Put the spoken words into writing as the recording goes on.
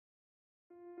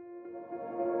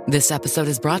This episode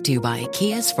is brought to you by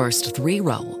Kia's first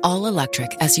 3-row, all-electric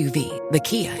SUV, the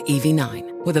Kia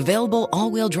EV9, with available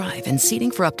all-wheel drive and seating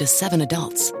for up to 7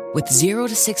 adults, with 0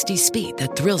 to 60 speed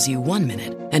that thrills you 1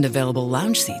 minute and available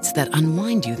lounge seats that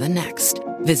unwind you the next.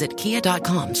 Visit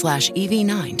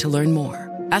kia.com/EV9 to learn more.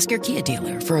 Ask your Kia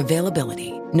dealer for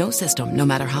availability. No system, no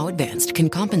matter how advanced, can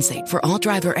compensate for all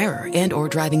driver error and or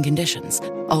driving conditions.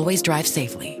 Always drive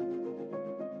safely.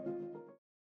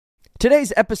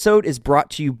 Today's episode is brought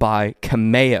to you by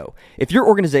Cameo. If your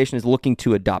organization is looking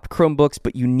to adopt Chromebooks,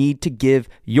 but you need to give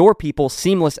your people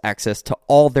seamless access to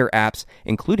all their apps,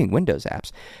 including Windows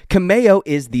apps, Cameo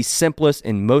is the simplest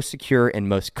and most secure and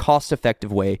most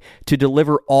cost-effective way to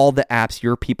deliver all the apps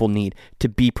your people need to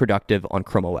be productive on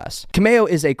Chrome OS. Cameo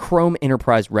is a Chrome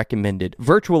Enterprise recommended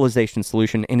virtualization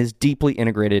solution and is deeply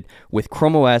integrated with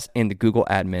Chrome OS and the Google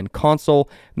Admin Console,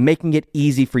 making it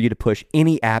easy for you to push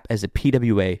any app as a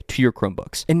PWA to your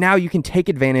Chromebooks. And now you can take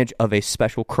advantage of a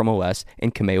special Chrome OS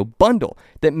and Cameo bundle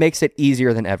that makes it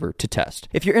easier than ever to test.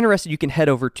 If you're interested, you can head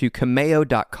over to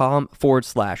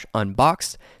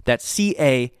cameo.com/unboxed. That's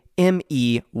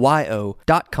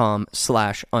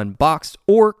CAMEYO.com/unboxed,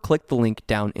 or click the link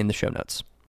down in the show notes.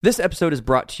 This episode is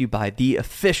brought to you by the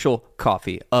official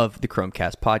coffee of the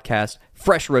Chromecast podcast,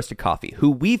 Fresh Roasted Coffee, who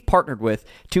we've partnered with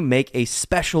to make a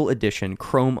special edition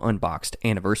Chrome Unboxed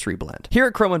anniversary blend. Here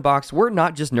at Chrome Unboxed, we're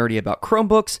not just nerdy about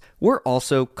Chromebooks, we're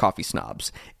also coffee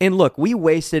snobs. And look, we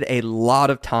wasted a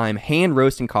lot of time hand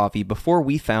roasting coffee before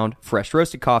we found Fresh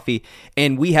Roasted Coffee,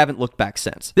 and we haven't looked back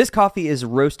since. This coffee is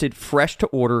roasted fresh to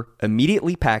order,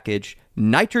 immediately packaged,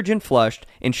 nitrogen flushed,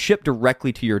 and shipped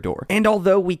directly to your door. And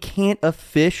although we can't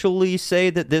officially say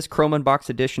that this Chrome Unboxed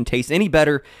edition tastes any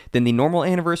better than the normal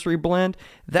anniversary blend,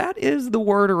 that is the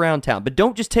word around town. But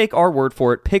don't just take our word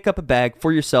for it. Pick up a bag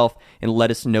for yourself and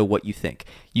let us know what you think.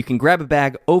 You can grab a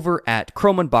bag over at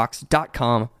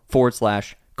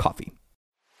chromeunboxed.com/coffee.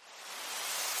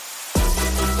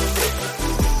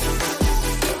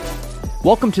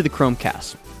 Welcome to the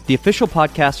Chromecast, the official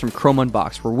podcast from Chrome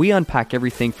Unboxed, where we unpack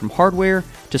everything from hardware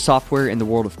to software in the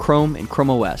world of Chrome and Chrome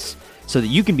OS, so that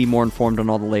you can be more informed on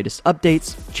all the latest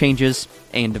updates, changes,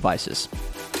 and devices.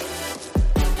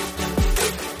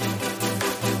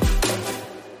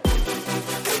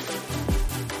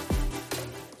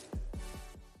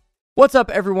 What's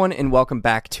up, everyone, and welcome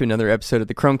back to another episode of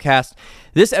the Chromecast.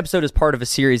 This episode is part of a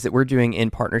series that we're doing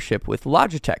in partnership with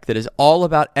Logitech that is all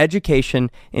about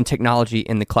education and technology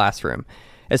in the classroom.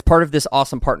 As part of this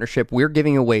awesome partnership, we're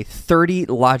giving away 30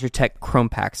 Logitech Chrome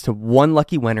packs to one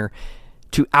lucky winner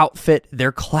to outfit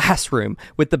their classroom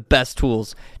with the best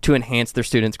tools to enhance their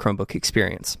students' Chromebook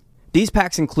experience. These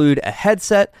packs include a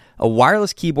headset, a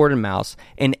wireless keyboard and mouse,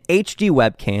 an HD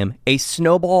webcam, a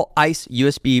Snowball Ice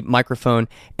USB microphone,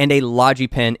 and a Logi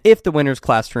Pen if the winner's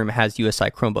classroom has USI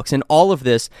Chromebooks. And all of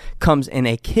this comes in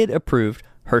a kid-approved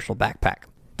Herschel backpack.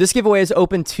 This giveaway is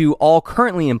open to all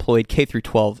currently employed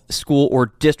K-12 school or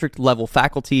district-level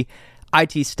faculty,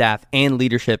 IT staff, and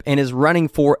leadership, and is running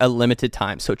for a limited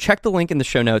time. So check the link in the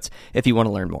show notes if you want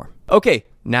to learn more. Okay,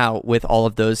 now with all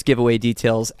of those giveaway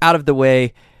details out of the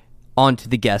way, on to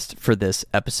the guest for this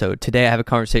episode. Today I have a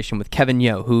conversation with Kevin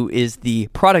Yo, who is the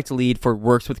product lead for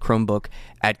Works with Chromebook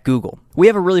at Google. We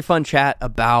have a really fun chat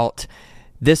about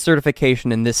this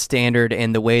certification and this standard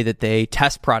and the way that they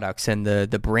test products and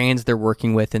the brands they're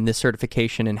working with in this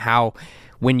certification, and how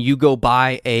when you go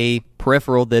buy a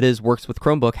peripheral that works with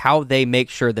Chromebook, how they make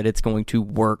sure that it's going to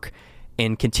work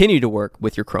and continue to work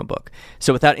with your Chromebook.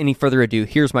 So without any further ado,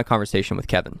 here's my conversation with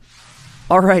Kevin.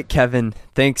 All right, Kevin,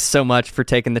 thanks so much for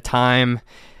taking the time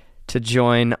to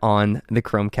join on the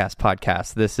Chromecast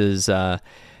podcast. This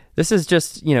is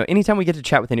just, anytime we get to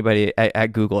chat with anybody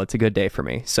at Google, it's a good day for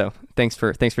me. So thanks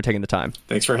for taking the time.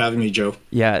 Thanks for having me, Joe.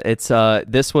 Yeah, it's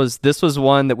this was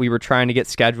one that we were trying to get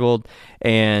scheduled,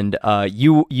 and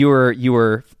you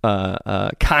were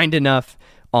kind enough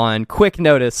on quick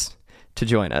notice to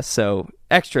join us. So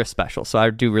extra special. So I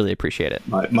do really appreciate it.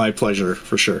 My pleasure,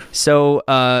 for sure. So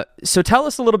tell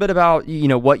us a little bit about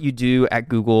what you do at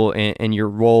Google and your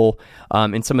role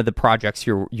in some of the projects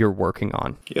you're working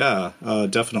on. Yeah,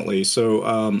 definitely. So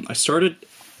I started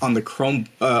on the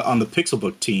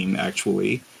Pixelbook team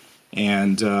actually,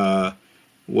 and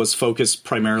was focused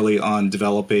primarily on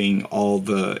developing all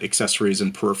the accessories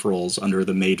and peripherals under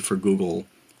the Made for Google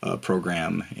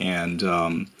program,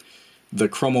 and the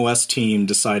Chrome OS team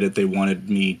decided they wanted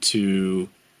me to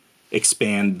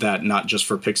expand that not just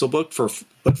for Pixelbook,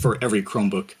 but for every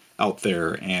Chromebook out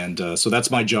there. And so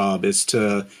that's my job, is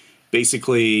to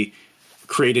basically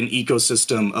create an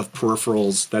ecosystem of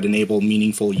peripherals that enable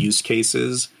meaningful use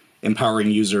cases,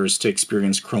 empowering users to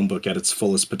experience Chromebook at its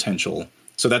fullest potential.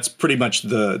 So that's pretty much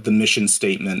the mission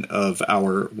statement of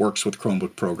our Works with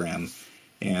Chromebook program.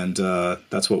 And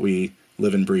that's what we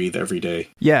live and breathe every day.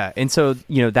 Yeah, and so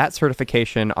that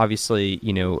certification obviously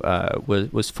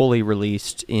was fully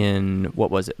released in,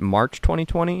 what was it, March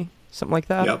 2020, something like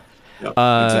that. Yep,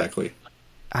 exactly.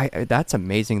 That's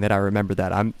amazing that I remember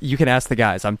that. You can ask the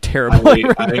guys. I'm terrible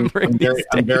at remembering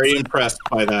I'm very impressed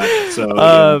by that.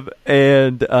 So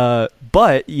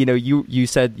but you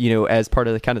said as part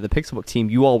of the kind of the Pixelbook team,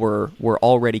 you all were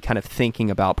already kind of thinking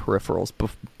about peripherals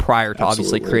prior to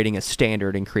obviously creating a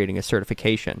standard and creating a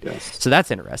certification. Yes. So that's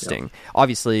interesting. Yep.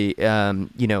 Obviously,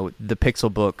 the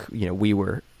Pixelbook, we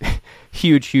were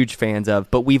huge fans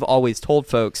of, but we've always told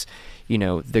folks,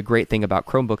 the great thing about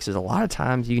Chromebooks is a lot of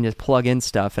times you can just plug in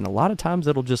stuff and a lot of times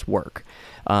it'll just work,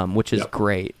 which is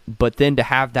great. But then to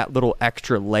have that little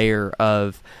extra layer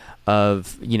of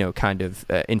kind of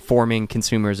informing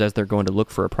consumers as they're going to look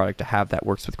for a product, to have that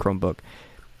Works with Chromebook,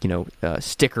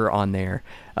 sticker on there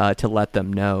to let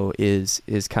them know is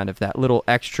kind of that little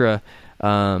extra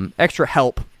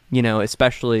help,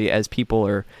 especially as people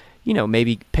are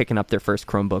maybe picking up their first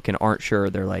Chromebook and aren't sure.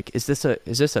 They're like, is this a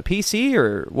PC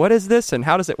or what is this and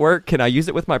how does it work? Can I use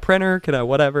it with my printer? Can I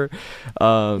whatever?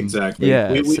 Exactly.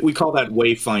 Yeah. We call that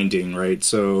wayfinding, right?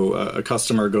 So a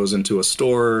customer goes into a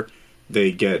store,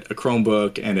 they get a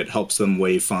Chromebook, and it helps them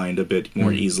wayfind a bit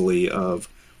more easily of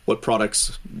what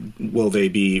products will they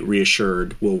be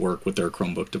reassured will work with their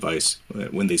Chromebook device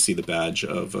when they see the badge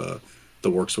of the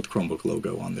Works with Chromebook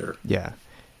logo on there. Yeah.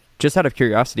 Just out of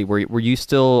curiosity, were you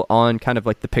still on kind of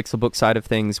like the Pixelbook side of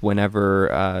things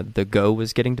whenever the Go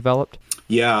was getting developed?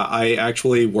 Yeah, I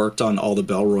actually worked on all the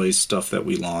Bellroy stuff that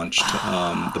we launched,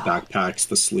 the backpacks,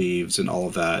 the sleeves, and all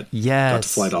of that. Yes. Got to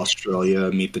fly to Australia,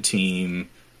 meet the team.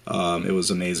 It was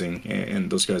amazing,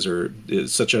 and those guys are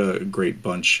such a great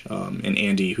bunch. And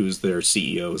Andy, who's their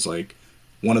CEO, is like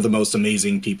one of the most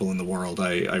amazing people in the world.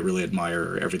 I really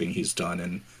admire everything he's done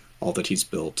and all that he's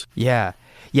built.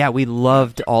 Yeah, we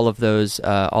loved all of those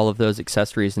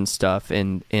accessories and stuff.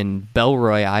 And in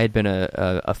Bellroy, I had been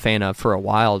a fan of for a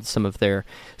while. Some of their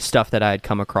stuff that I had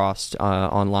come across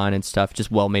online and stuff,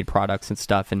 just well-made products and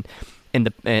stuff. And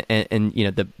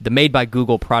the made by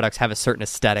Google products have a certain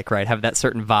aesthetic, right? Have that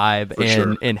certain vibe,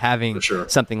 and having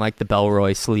something like the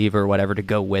Bellroy sleeve or whatever to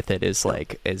go with it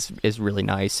is really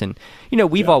nice. And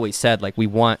we've always said like we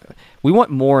want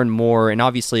more and more, and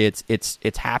obviously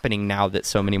it's happening now that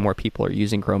so many more people are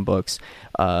using Chromebooks.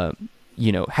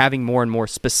 Having more and more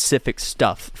specific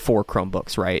stuff for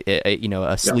Chromebooks, right?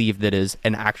 A sleeve that is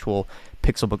an actual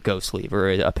Pixelbook Go sleeve or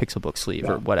a Pixelbook sleeve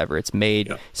or whatever. It's made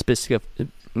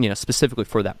specifically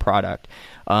for that product.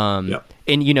 And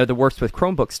the Works with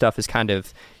Chromebook stuff is kind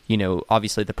of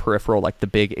obviously the peripheral, like the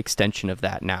big extension of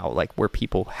that now, like where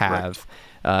people have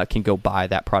can go buy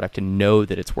that product and know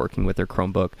that it's working with their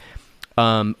Chromebook.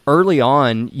 Early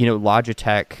on,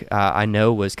 Logitech, I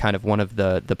know, was kind of one of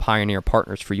the pioneer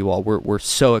partners for you all. We're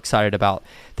so excited about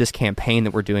this campaign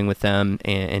that we're doing with them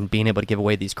and being able to give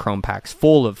away these Chrome packs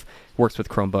full of Works with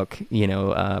Chromebook,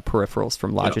 peripherals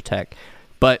from Logitech.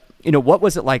 But, what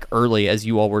was it like early as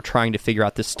you all were trying to figure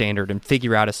out the standard and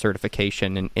figure out a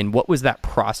certification? And what was that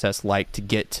process like to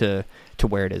get to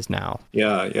where it is now?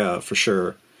 Yeah, for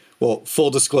sure. Well, full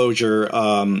disclosure,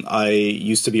 I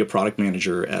used to be a product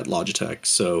manager at Logitech,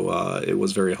 so it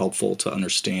was very helpful to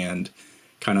understand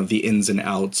kind of the ins and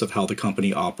outs of how the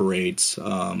company operates.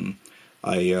 I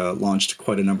launched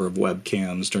quite a number of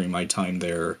webcams during my time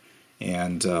there,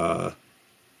 and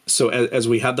so as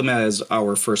we had them as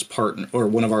our first partner, or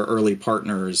one of our early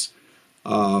partners,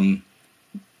 trying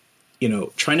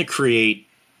to create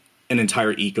an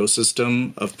entire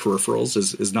ecosystem of peripherals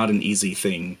is not an easy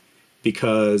thing.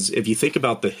 Because if you think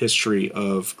about the history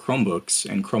of Chromebooks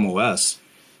and Chrome OS,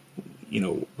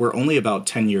 we're only about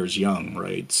 10 years young,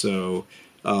 right? So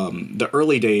the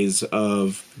early days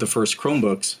of the first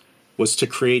Chromebooks was to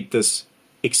create this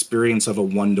experience of a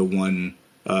one-to-one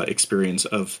experience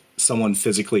of someone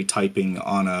physically typing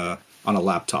on a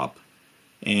laptop.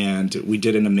 And we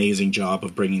did an amazing job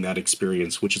of bringing that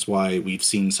experience, which is why we've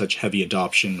seen such heavy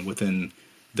adoption within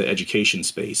the education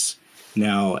space.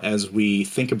 Now, as we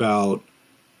think about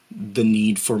the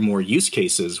need for more use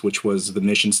cases, which was the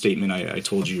mission statement I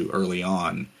told you early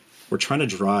on, we're trying to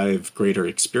drive greater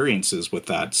experiences with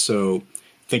that. So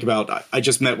think about, I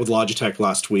just met with Logitech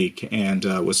last week and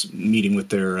was meeting with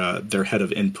their head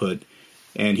of input,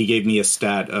 and he gave me a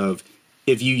stat of,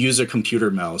 if you use a computer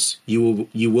mouse, you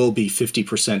will be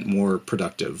 50% more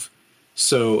productive.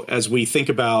 So as we think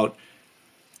about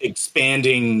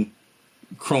expanding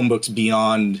Chromebooks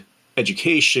beyond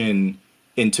education,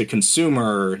 into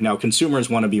consumer. Now, consumers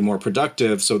want to be more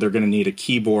productive, so they're going to need a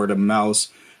keyboard, a mouse,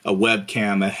 a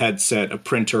webcam, a headset, a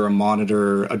printer, a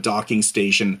monitor, a docking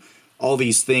station, all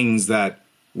these things that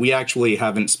we actually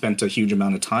haven't spent a huge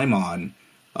amount of time on.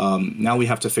 Now we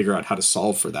have to figure out how to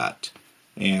solve for that.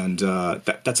 And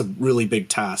that's a really big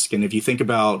task. And if you think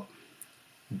about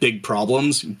big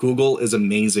problems, Google is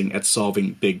amazing at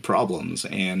solving big problems.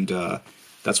 And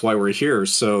that's why we're here.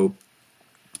 So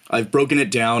I've broken it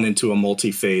down into a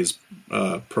multi-phase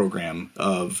program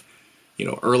of,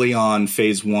 early on,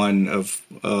 phase one of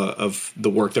the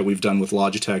work that we've done with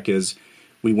Logitech is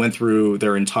we went through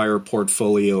their entire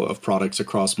portfolio of products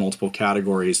across multiple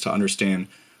categories to understand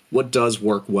what does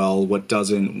work well, what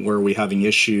doesn't, where are we having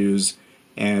issues.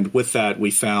 And with that,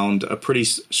 we found a pretty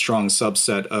strong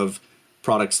subset of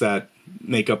products that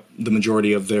make up the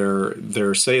majority of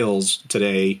their sales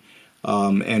today.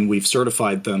 And we've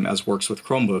certified them as works with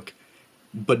Chromebook.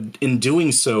 But in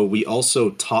doing so, we also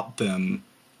taught them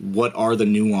what are the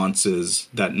nuances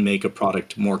that make a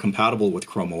product more compatible with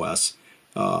Chrome OS.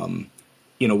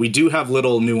 We do have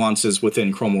little nuances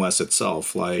within Chrome OS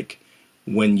itself, like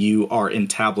when you are in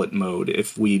tablet mode,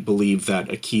 if we believe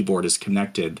that a keyboard is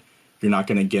connected, you're not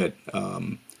going to get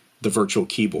the virtual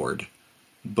keyboard.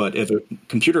 But if a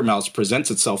computer mouse presents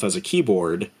itself as a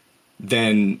keyboard,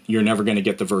 then you're never going to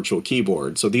get the virtual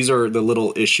keyboard. So these are the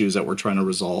little issues that we're trying to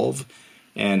resolve.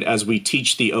 And as we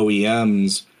teach the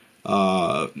OEMs,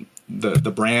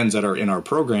 the brands that are in our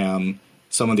program,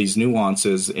 some of these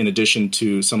nuances, in addition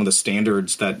to some of the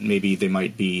standards that maybe they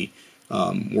might be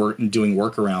doing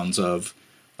workarounds of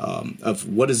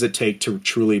what does it take to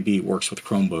truly be works with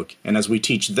Chromebook. And as we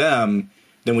teach them,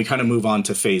 then we kind of move on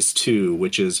to phase two,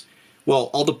 which is,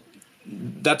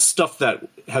 that's stuff that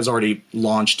has already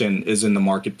launched and is in the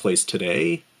marketplace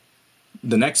today.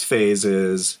 The next phase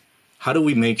is, how do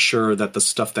we make sure that the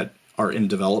stuff that are in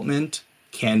development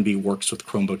can be works with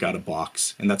Chromebook out of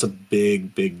box? And that's a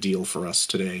big, big deal for us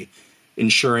today.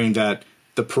 Ensuring that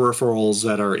the peripherals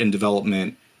that are in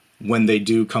development, when they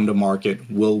do come to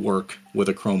market, will work with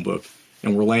a Chromebook.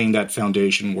 And we're laying that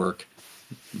foundation work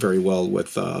very well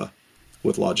with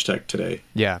Logitech today.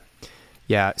 Yeah.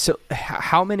 Yeah. So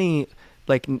how many,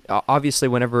 obviously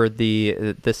whenever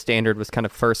the standard was kind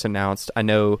of first announced, I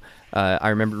know I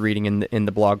remember reading in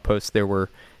the blog post, there were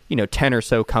 10 or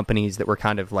so companies that were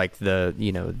kind of like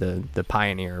the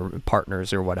pioneer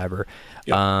partners or whatever.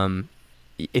 Yep.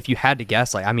 If you had to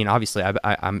guess, obviously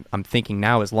I'm thinking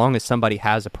now, as long as somebody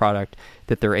has a product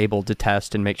that they're able to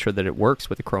test and make sure that it works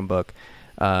with a Chromebook,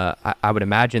 I would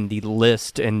imagine the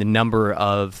list and the number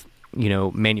of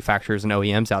manufacturers and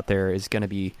OEMs out there is going to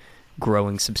be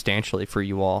growing substantially for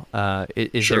you all.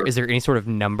 Is there any sort of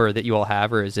number that you all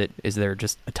have, or is there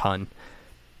just a ton?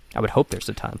 I would hope there's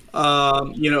a ton.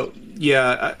 Our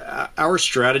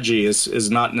strategy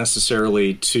is not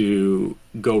necessarily to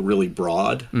go really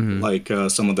broad, like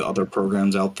some of the other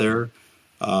programs out there.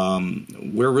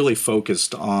 We're really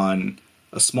focused on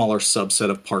a smaller subset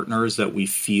of partners that we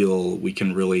feel we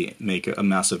can really make a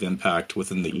massive impact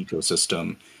within the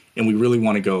ecosystem. And we really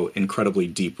want to go incredibly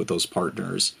deep with those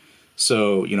partners.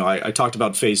 So, I talked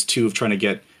about phase two of trying to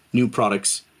get new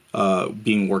products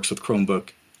being works with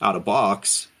Chromebook out of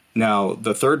box. Now,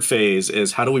 the third phase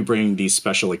is, how do we bring these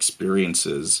special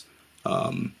experiences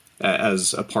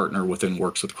as a partner within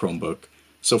works with Chromebook?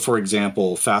 So, for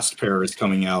example, Fast Pair is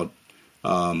coming out.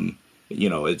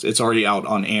 It's already out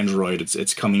on Android.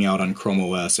 It's coming out on Chrome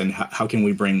OS. And how can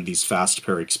we bring these Fast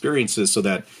Pair experiences so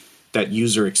that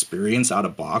user experience out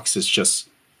of box is just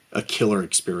a killer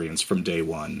experience from day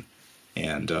one?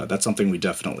 And that's something we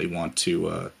definitely want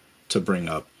to bring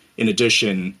up. In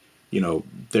addition,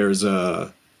 there's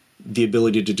the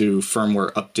ability to do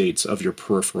firmware updates of your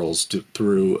peripherals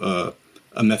through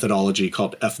a methodology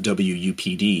called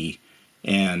FWUPD,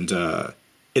 and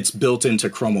it's built into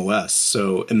Chrome OS.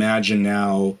 So imagine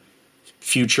now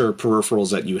future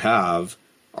peripherals that you have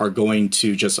are going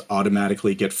to just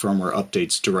automatically get firmware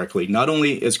updates directly. Not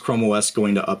only is Chrome OS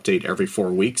going to update every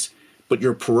 4 weeks, but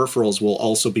your peripherals will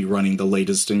also be running the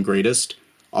latest and greatest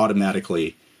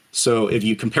automatically. So if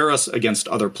you compare us against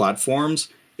other platforms,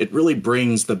 it really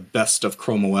brings the best of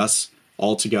Chrome OS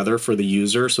all together for the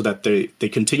user so that they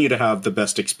continue to have the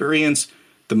best experience,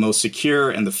 the most secure,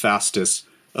 and the fastest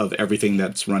of everything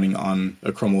that's running on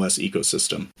a Chrome OS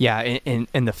ecosystem. Yeah, and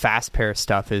the Fast Pair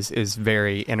stuff is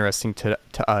very interesting to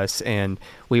us. And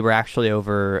we were actually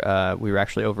over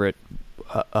at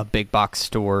a big box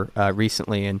store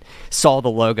recently and saw the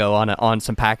logo on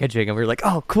some packaging, and we were like,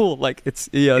 oh, cool, like it's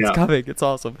coming, it's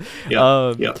awesome.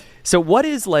 So what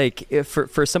is, like, if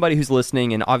for somebody who's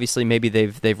listening, and obviously maybe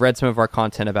they've read some of our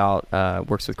content about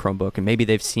Works with Chromebook, and maybe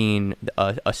they've seen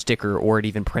a sticker or it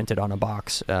even printed on a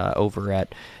box over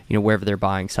at wherever they're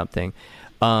buying something.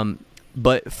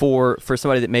 But for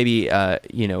somebody that maybe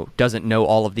doesn't know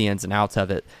all of the ins and outs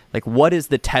of it, like, what is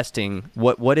the testing?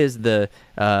 What is the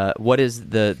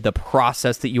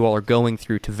process that you all are going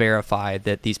through to verify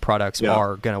that these products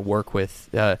are going to work with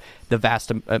the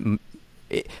vast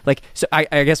so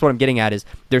I guess what I'm getting at is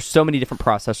there's so many different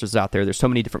processors out there. There's so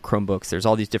many different Chromebooks. There's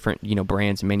all these different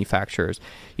brands and manufacturers.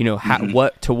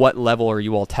 What level are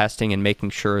you all testing and making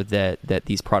sure that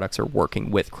these products are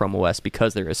working with Chrome OS,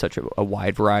 because there is such a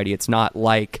wide variety? It's not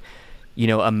like a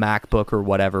MacBook or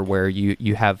whatever where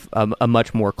you have a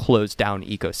much more closed down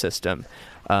ecosystem.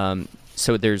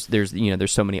 So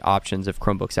there's so many options of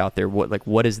Chromebooks out there.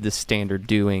 What is the standard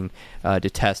doing to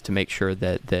test to make sure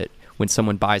that when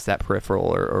someone buys that peripheral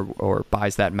or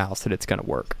buys that mouse, that it's going to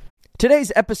work?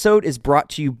 Today's episode is brought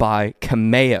to you by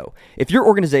Cameo. If your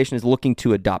organization is looking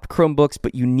to adopt Chromebooks,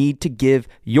 but you need to give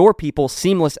your people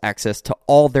seamless access to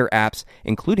all their apps,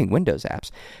 including Windows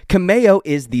apps, Cameo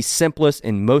is the simplest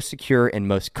and most secure and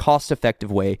most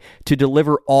cost-effective way to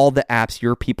deliver all the apps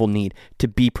your people need to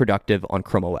be productive on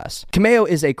Chrome OS. Cameo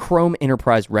is a Chrome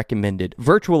Enterprise recommended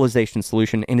virtualization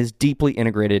solution and is deeply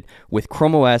integrated with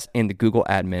Chrome OS and the Google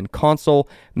Admin Console,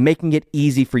 making it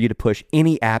easy for you to push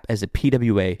any app as a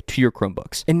PWA to your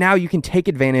Chromebooks. And now you can take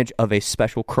advantage of a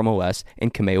special Chrome OS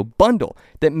and Cameo bundle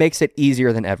that makes it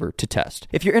easier than ever to test.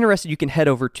 If you're interested, you can head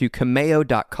over to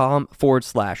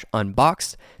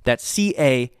cameo.com/unboxed. That's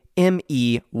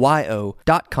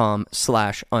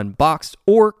CAMEYO.com/unboxed,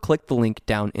 or click the link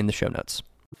down in the show notes.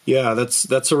 Yeah,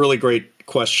 that's a really great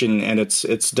question, and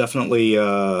it's definitely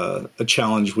a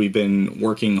challenge we've been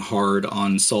working hard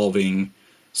on solving.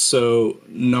 So,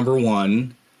 number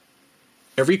one,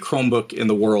 every Chromebook in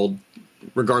the world,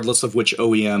 regardless of which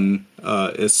OEM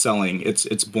is selling,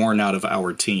 it's born out of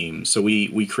our team. So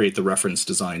we create the reference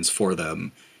designs for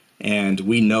them. And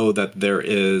we know that there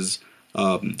is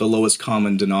the lowest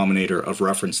common denominator of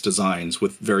reference designs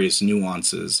with various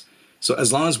nuances. So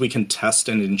as long as we can test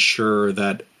and ensure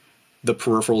that the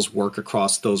peripherals work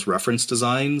across those reference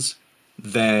designs,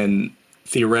 then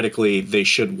theoretically they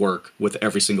should work with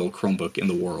every single Chromebook in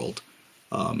the world.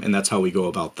 And that's how we go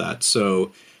about that.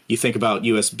 So you think about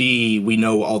USB, we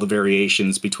know all the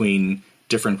variations between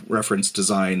different reference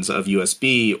designs of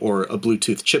USB, or a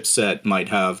Bluetooth chipset might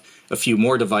have a few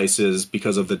more devices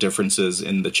because of the differences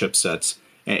in the chipsets.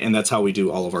 And that's how we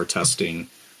do all of our testing.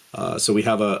 So we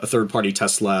have a third-party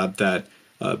test lab that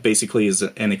basically is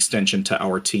an extension to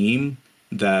our team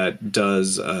that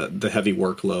does the heavy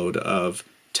workload of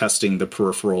testing the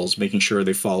peripherals, making sure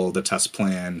they follow the test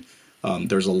plan.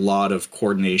 There's a lot of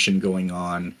coordination going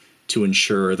on to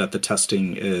ensure that the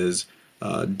testing is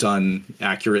done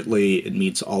accurately, it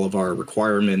meets all of our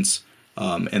requirements,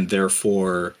 and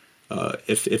therefore,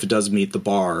 if it does meet the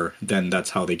bar, then that's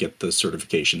how they get the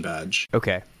certification badge.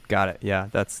 Okay, got it. Yeah,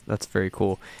 that's very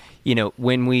cool.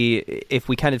 If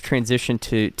we kind of transition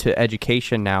to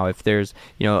education now, if there's,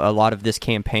 a lot of this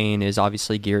campaign is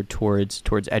obviously geared towards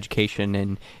education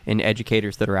and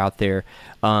educators that are out there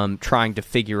trying to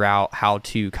figure out how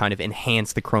to kind of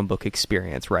enhance the Chromebook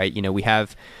experience, right?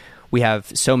 We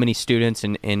have so many students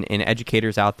and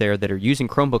educators out there that are using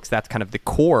Chromebooks. That's kind of the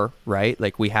core, right?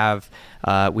 Like we have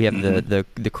the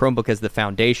Chromebook as the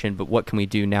foundation, but what can we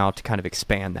do now to kind of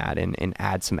expand that and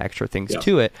add some extra things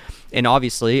to it? And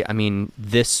obviously, I mean,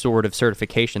 this sort of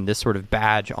certification, this sort of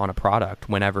badge on a product,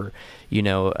 whenever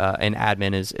an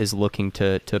admin is looking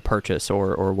to purchase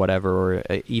or whatever, or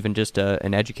even just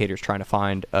an educator's trying to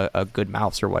find a good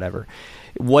mouse or whatever.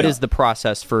 What is the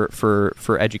process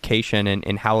for education,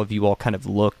 and how have you all kind of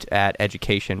looked at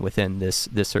education within this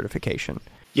certification?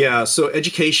 Yeah, so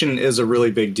education is a really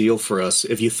big deal for us.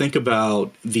 If you think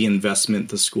about the investment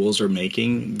the schools are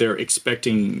making, they're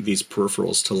expecting these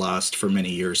peripherals to last for many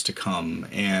years to come.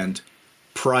 And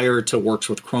prior to Works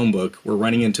with Chromebook, we're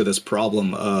running into this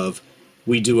problem of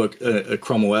we do a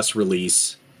Chrome OS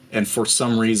release, and for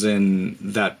some reason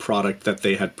that product that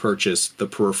they had purchased, the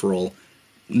peripheral,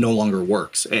 no longer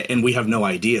works. And we have no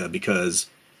idea because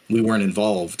we weren't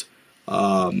involved.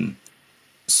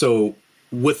 So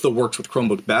with the Works with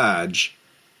Chromebook badge,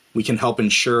 we can help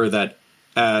ensure that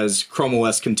as Chrome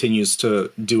OS continues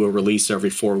to do a release every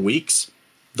 4 weeks,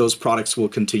 those products will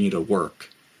continue to work.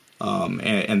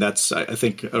 And that's, I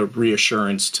think, a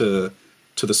reassurance to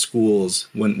the schools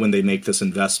when they make this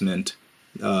investment.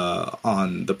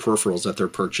 on the peripherals that they're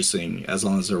purchasing, as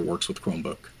long as it works with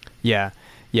Chromebook. Yeah,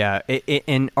 yeah.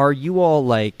 And are you all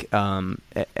like,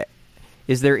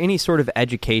 is there any sort of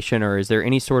education, or is there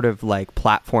any sort of like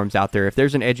platforms out there? If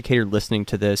there's an educator listening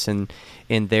to this, and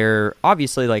they're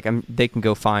obviously like, they can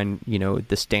go find, you know,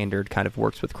 the standard kind of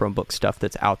works with Chromebook stuff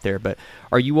that's out there. But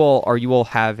do you all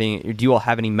have any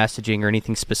messaging or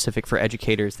anything specific for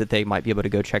educators that they might be able to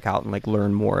go check out and like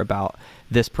learn more about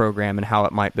this program and how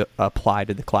it might apply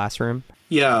to the classroom?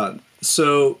 Yeah.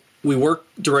 So we work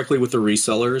directly with the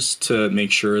resellers to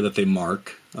make sure that they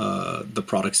mark the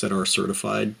products that are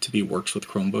certified to be works with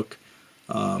Chromebook.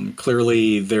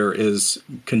 Clearly, there is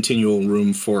continual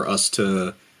room for us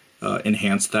to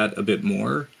enhance that a bit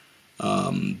more.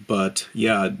 But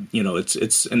yeah, you know,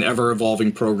 it's an ever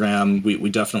evolving program. We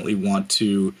definitely want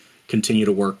to continue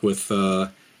to work with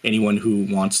anyone who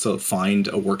wants to find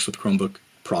a works with Chromebook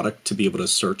product to be able to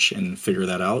search and figure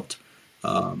that out.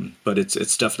 But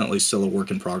it's definitely still a work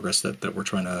in progress that we're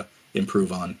trying to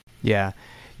improve on. Yeah.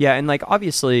 Yeah, and like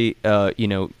obviously, you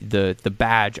know, the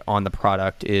badge on the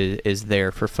product is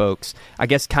there for folks. I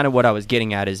guess kind of what I was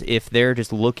getting at is if they're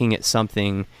just looking at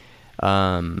something,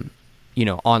 you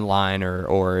know, online,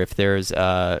 or if there's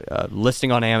a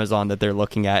listing on Amazon that they're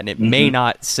looking at and it may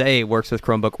not say works with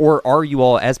Chromebook, or are you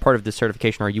all, as part of the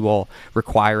certification, are you all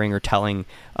requiring or telling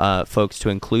folks to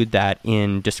include that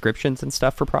in descriptions and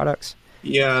stuff for products?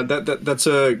 Yeah, that's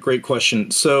a great question.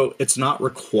 So it's not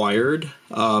required.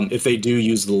 If they do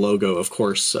use the logo, of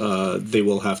course, they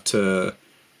will have to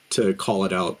call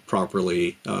it out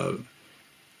properly.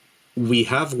 We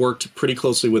have worked pretty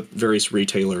closely with various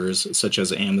retailers, such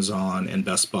as Amazon and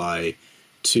Best Buy,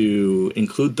 to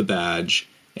include the badge.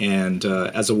 And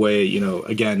as a way, you know,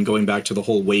 again, going back to the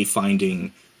whole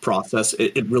wayfinding process,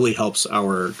 it really helps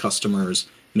our customers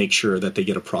make sure that they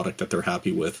get a product that they're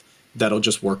happy with. That'll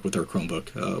just work with their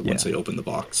Chromebook once they open the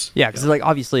box. Yeah, because like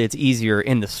obviously it's easier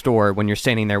in the store when you're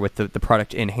standing there with the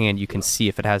product in hand. You can see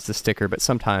if it has the sticker, but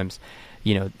sometimes,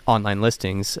 you know, online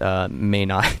listings may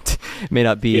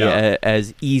not be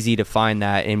as easy to find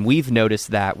that. And we've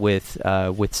noticed that with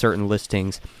certain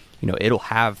listings, you know, it'll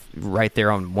have right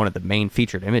there on one of the main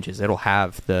featured images, it'll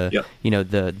have the you know,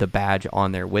 the badge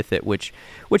on there with it, which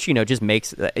you know, just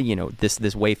makes you know, this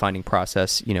wayfinding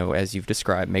process, you know, as you've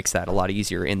described, makes that a lot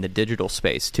easier in the digital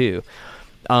space too.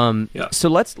 So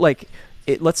let's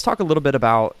talk a little bit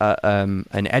about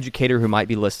an educator who might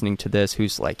be listening to this,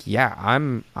 who's like, yeah,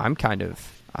 I'm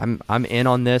in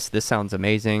on this. This sounds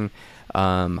amazing.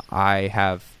 I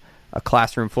have a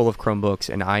classroom full of Chromebooks,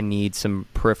 and I need some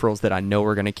peripherals that I know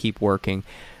are going to keep working.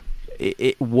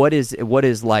 What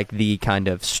is like the kind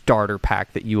of starter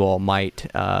pack that you all might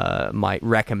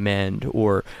recommend,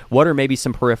 or what are maybe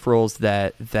some peripherals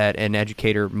that an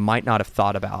educator might not have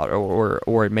thought about,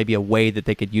 or maybe a way that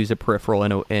they could use a peripheral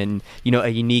in you know, a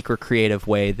unique or creative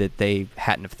way that they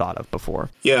hadn't have thought of before?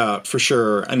 Yeah, for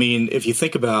sure. I mean, if you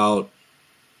think about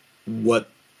what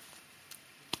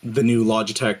the new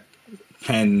Logitech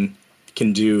pen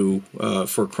can do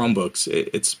for Chromebooks,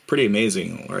 it's pretty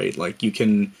amazing, right? Like you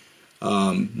can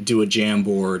do a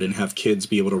Jamboard and have kids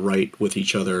be able to write with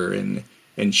each other and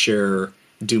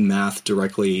do math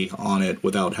directly on it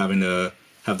without having to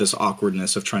have this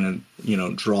awkwardness of trying to, you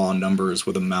know, draw numbers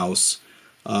with a mouse.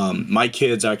 My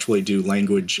kids actually do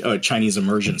Chinese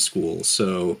immersion school,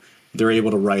 so they're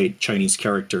able to write Chinese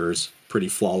characters pretty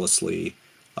flawlessly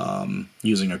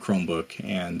using a Chromebook,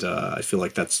 and I feel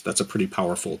like that's a pretty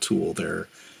powerful tool there.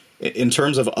 In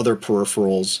terms of other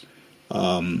peripherals,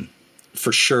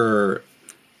 for sure,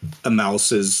 a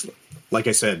mouse is, like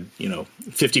I said, you know,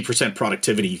 50%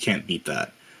 productivity. You can't beat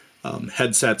that.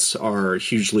 Headsets are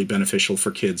hugely beneficial for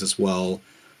kids as well,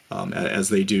 as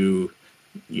they do.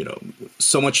 You know,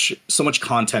 so much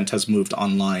content has moved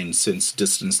online since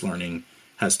distance learning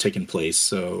has taken place.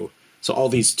 So all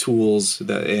these tools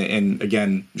that, and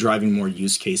again, driving more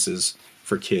use cases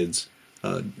for kids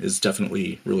is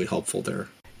definitely really helpful there.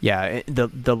 Yeah, the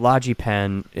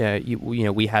LogiPen, you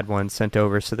know, we had one sent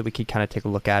over so that we could kind of take a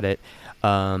look at it.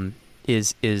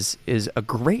 Is a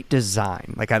great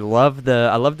design. Like I love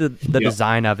the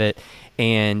design of it,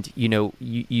 and you know,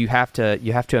 you have to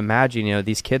imagine, you know,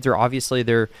 these kids are obviously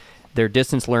they're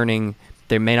distance learning.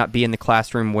 They may not be in the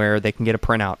classroom where they can get a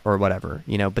printout or whatever,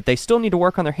 you know, but they still need to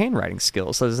work on their handwriting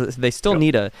skills. So they still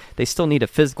need a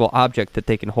physical object that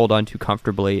they can hold on to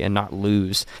comfortably and not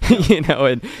lose, you know,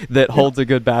 and that holds a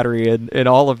good battery, and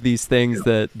all of these things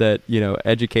that you know,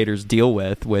 educators deal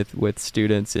with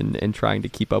students and trying to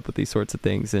keep up with these sorts of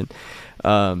things. And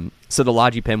so the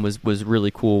LogiPen was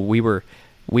really cool. We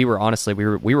we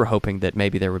were hoping that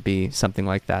maybe there would be something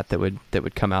like that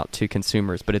would come out to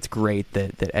consumers. But it's great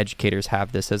that educators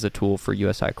have this as a tool for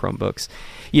USI Chromebooks.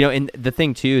 And the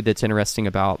thing too that's interesting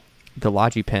about the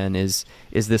LogiPen is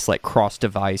this like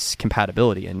cross-device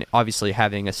compatibility, and obviously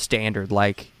having a standard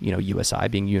like USI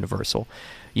being universal.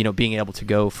 Being able to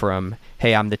go from,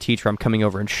 hey, I'm the teacher, I'm coming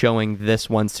over and showing this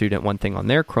one student one thing on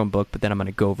their Chromebook, but then I'm going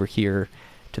to go over here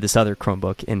to this other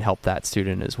Chromebook and help that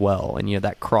student as well. And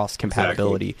that cross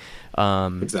compatibility,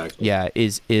 Exactly. Yeah,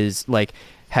 is like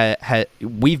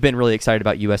we've been really excited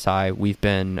about USI. We've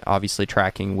been obviously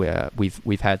tracking.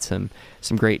 We've had some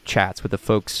great chats with the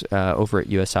folks over at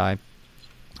USI.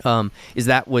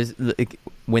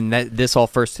 When this all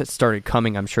first started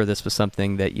coming, I'm sure this was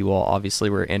something that you all obviously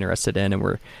were interested in,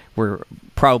 and were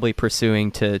probably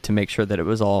pursuing to make sure that it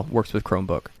was all works with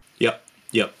Chromebook.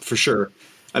 Yep, for sure.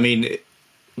 I mean,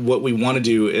 what we want to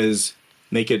do is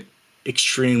make it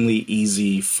extremely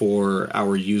easy for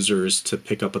our users to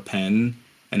pick up a pen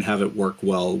and have it work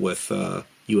well with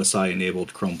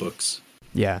USI-enabled Chromebooks.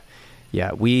 Yeah.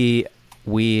 We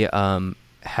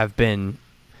have been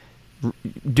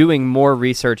doing more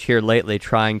research here lately,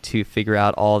 trying to figure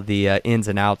out all the ins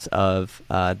and outs of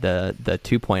the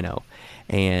 2.0,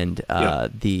 and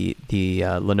the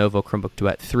Lenovo Chromebook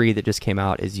Duet 3 that just came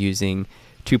out is using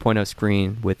 2.0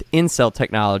 screen with in-cell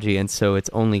technology, and so it's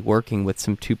only working with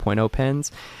some 2.0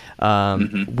 pens.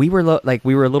 We were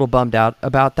a little bummed out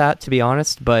about that, to be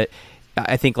honest, but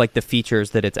I think like the features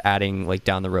that it's adding like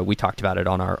down the road, we talked about it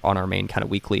on our main kind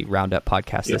of weekly roundup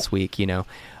podcast this week,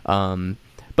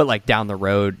 but like down the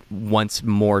road, once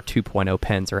more 2.0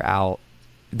 pens are out,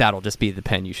 that'll just be the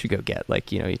pen you should go get. Like,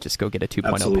 you just go get a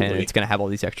 2.0 pen, and it's going to have all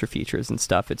these extra features and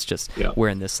stuff. It's just, we're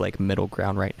in this like middle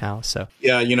ground right now. So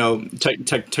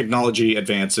technology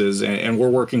advances, and we're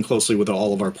working closely with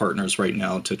all of our partners right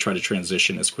now to try to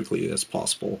transition as quickly as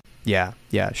possible. Yeah,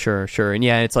 sure. And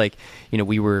it's like,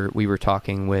 we were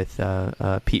talking with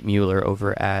Pete Mueller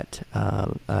over at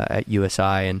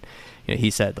USI, and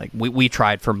he said like we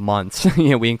tried for months.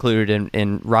 We included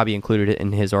and Robbie included it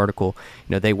in his article.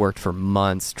 They worked for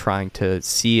months trying to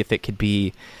see if it could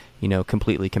be,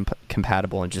 completely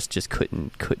compatible, and just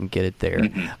couldn't get it there.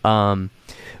 Mm-hmm.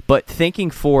 But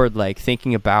thinking forward, like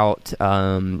thinking about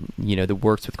the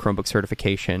works with Chromebook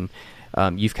certification,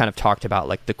 you've kind of talked about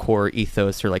like the core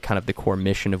ethos, or like kind of the core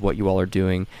mission of what you all are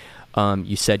doing.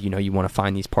 You said you want to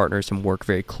find these partners and work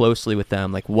very closely with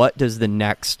them. Like what's the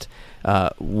next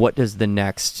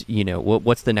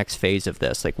phase of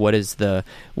this? Like what is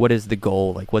the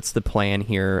goal? Like what's the plan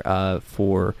here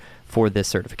for this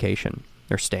certification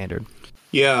or standard?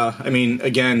 Yeah, I mean,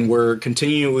 again, we're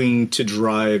continuing to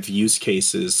drive use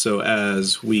cases. So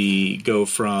as we go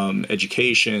from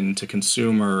education to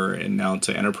consumer and now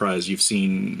to enterprise, you've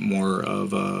seen more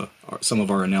of some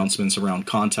of our announcements around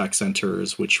contact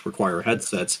centers, which require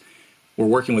headsets. We're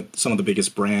working with some of the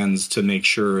biggest brands to make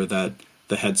sure that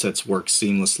the headsets work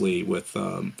seamlessly with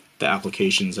the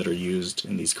applications that are used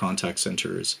in these contact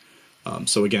centers.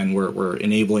 So again, we're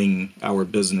enabling our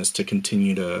business to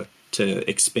continue to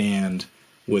expand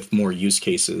with more use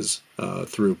cases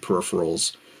through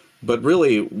peripherals. But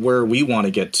really, where we want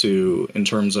to get to in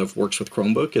terms of works with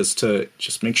Chromebook is to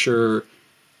just make sure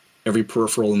every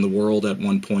peripheral in the world at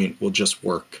one point will just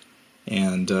work.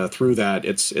 And through that,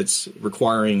 it's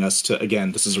requiring us to,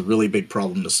 again, this is a really big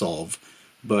problem to solve,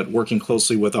 but working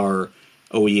closely with our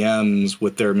OEMs,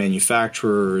 with their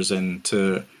manufacturers, and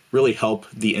to really help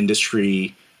the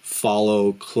industry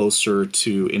follow closer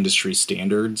to industry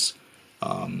standards.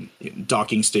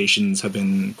 Docking stations have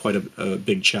been quite a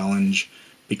big challenge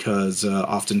because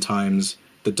oftentimes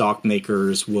the dock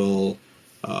makers will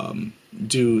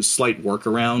do slight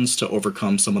workarounds to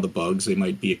overcome some of the bugs they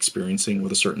might be experiencing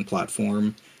with a certain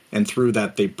platform. And through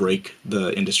that, they break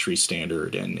the industry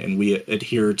standard, and we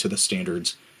adhere to the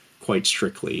standards quite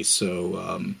strictly.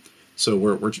 So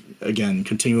we're again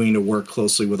continuing to work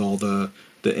closely with all the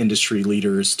industry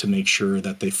leaders to make sure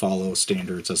that they follow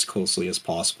standards as closely as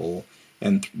possible.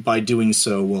 And by doing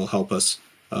so, will help us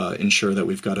ensure that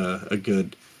we've got a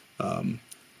good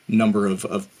number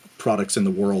of products in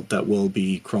the world that will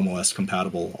be Chrome OS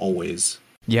compatible always.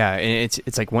 Yeah, and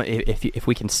it's like if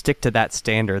we can stick to that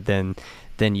standard, then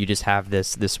you just have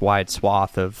this wide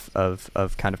swath of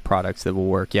kind of products that will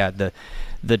work. Yeah,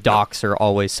 the docks are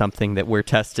always something that we're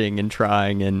testing and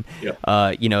trying, and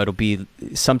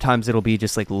sometimes it'll be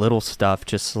just like little stuff,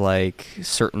 just like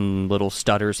certain little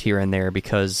stutters here and there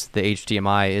because the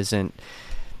HDMI isn't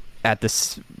at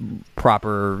this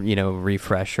proper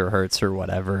refresh or hertz or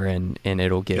whatever, and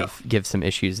it'll give some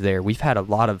issues there. We've had a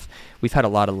lot of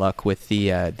luck with the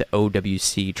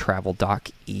OWC Travel Dock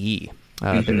E.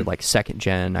 They're like second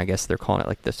gen. I guess they're calling it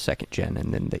like the second gen,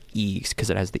 and then the E because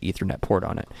it has the Ethernet port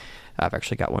on it. I've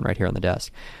actually got one right here on the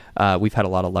desk. We've had a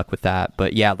lot of luck with that,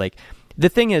 but yeah, like the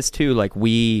thing is too, like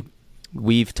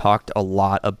we've talked a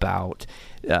lot about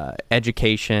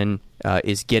education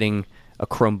is getting a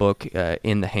Chromebook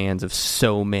in the hands of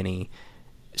so many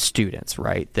students,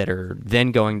 right? That are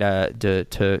then going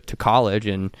to college,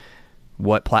 and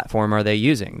what platform are they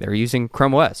using? They're using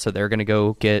Chrome OS, so they're going to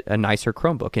go get a nicer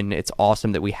Chromebook, and it's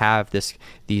awesome that we have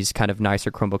these kind of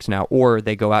nicer Chromebooks now. Or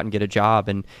they go out and get a job,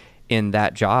 and in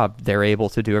that job they're able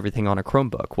to do everything on a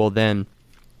Chromebook. Well, then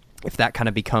if that kind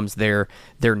of becomes their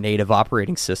native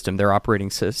operating system, their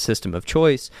operating system of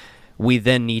choice, we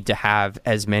then need to have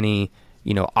as many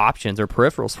options or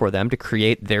peripherals for them to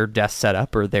create their desk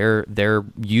setup or their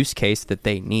use case that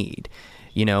they need.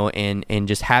 And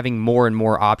just having more and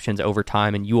more options over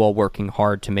time, and you all working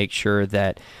hard to make sure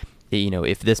that,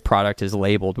 if this product is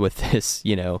labeled with this,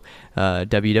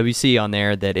 WWC on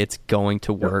there, that it's going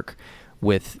to work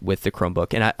with the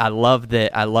Chromebook. And I love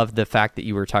the fact that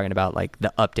you were talking about like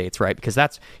the updates, right? Because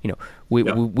that's,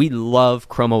 we love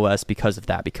Chrome OS because of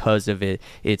that, because of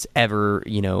it's ever,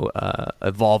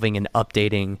 evolving and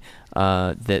updating,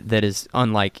 that is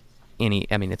unlike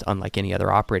it's unlike any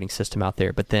other operating system out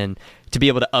there. But then to be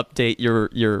able to update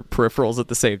your peripherals at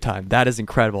the same time, that is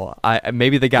incredible.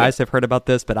 Maybe the guys have heard about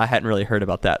this, but I hadn't really heard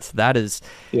about that. So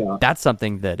that's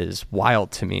something that is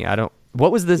wild to me.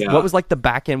 What was this? Yeah. What was like the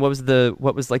back end? What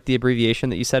was like the abbreviation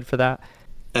that you said for that?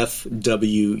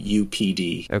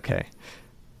 FWUPD. Okay.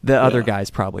 The other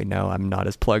guys probably know I'm not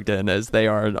as plugged in as they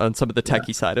are on some of the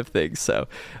techie side of things. So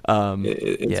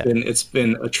it's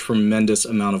been a tremendous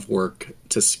amount of work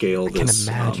to scale this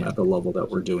at the level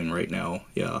that we're doing right now.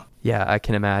 Yeah. Yeah, I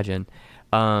can imagine.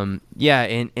 And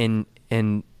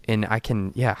I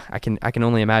can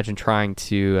only imagine trying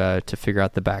to figure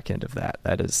out the back end of that.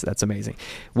 That's amazing.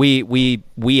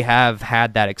 We have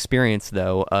had that experience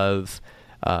though of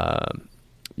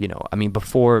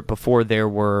before there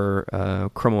were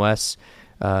Chrome OS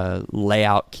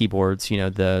layout keyboards,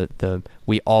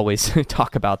 we always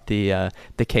talk about the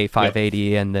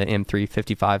K580 and the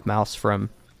M355 mouse from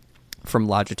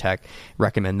Logitech.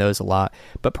 Recommend those a lot.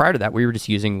 But prior to that, we were just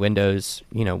using Windows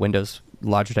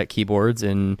Logitech keyboards,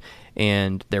 and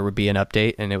there would be an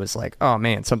update, and it was like, oh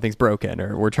man, something's broken,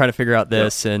 or we're trying to figure out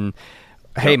this, and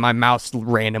hey, my mouse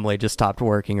randomly just stopped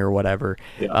working or whatever.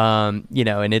 And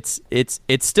it's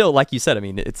still, like you said,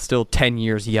 it's still 10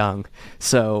 years young.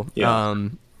 So,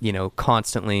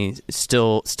 constantly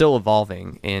still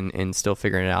evolving and still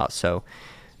figuring it out.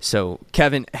 So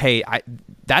Kevin, hey,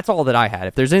 that's all that I had.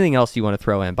 If there's anything else you want to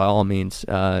throw in, by all means,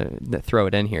 throw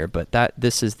it in here. But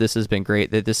this has been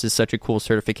great. This is such a cool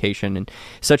certification and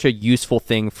such a useful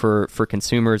thing for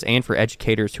consumers and for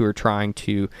educators who are trying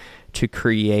to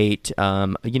create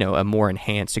a more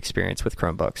enhanced experience with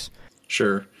Chromebooks.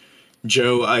 Sure.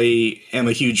 Joe, I am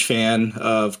a huge fan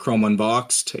of Chrome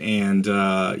Unboxed, and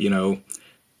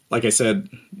like I said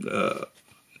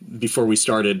before we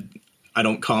started, I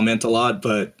don't comment a lot,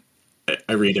 but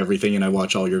I read everything and I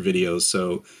watch all your videos.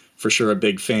 So for sure, a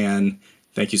big fan.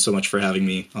 Thank you so much for having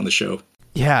me on the show.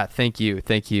 Yeah, thank you.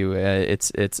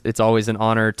 It's always an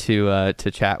honor to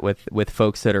chat with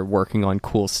folks that are working on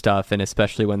cool stuff, and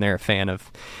especially when they're a fan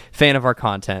of our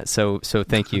content. So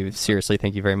thank you. Seriously,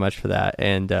 thank you very much for that.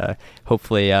 And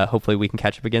hopefully we can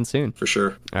catch up again soon. For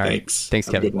sure. All right. Thanks,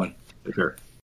 Kevin. Have a good one. Take care.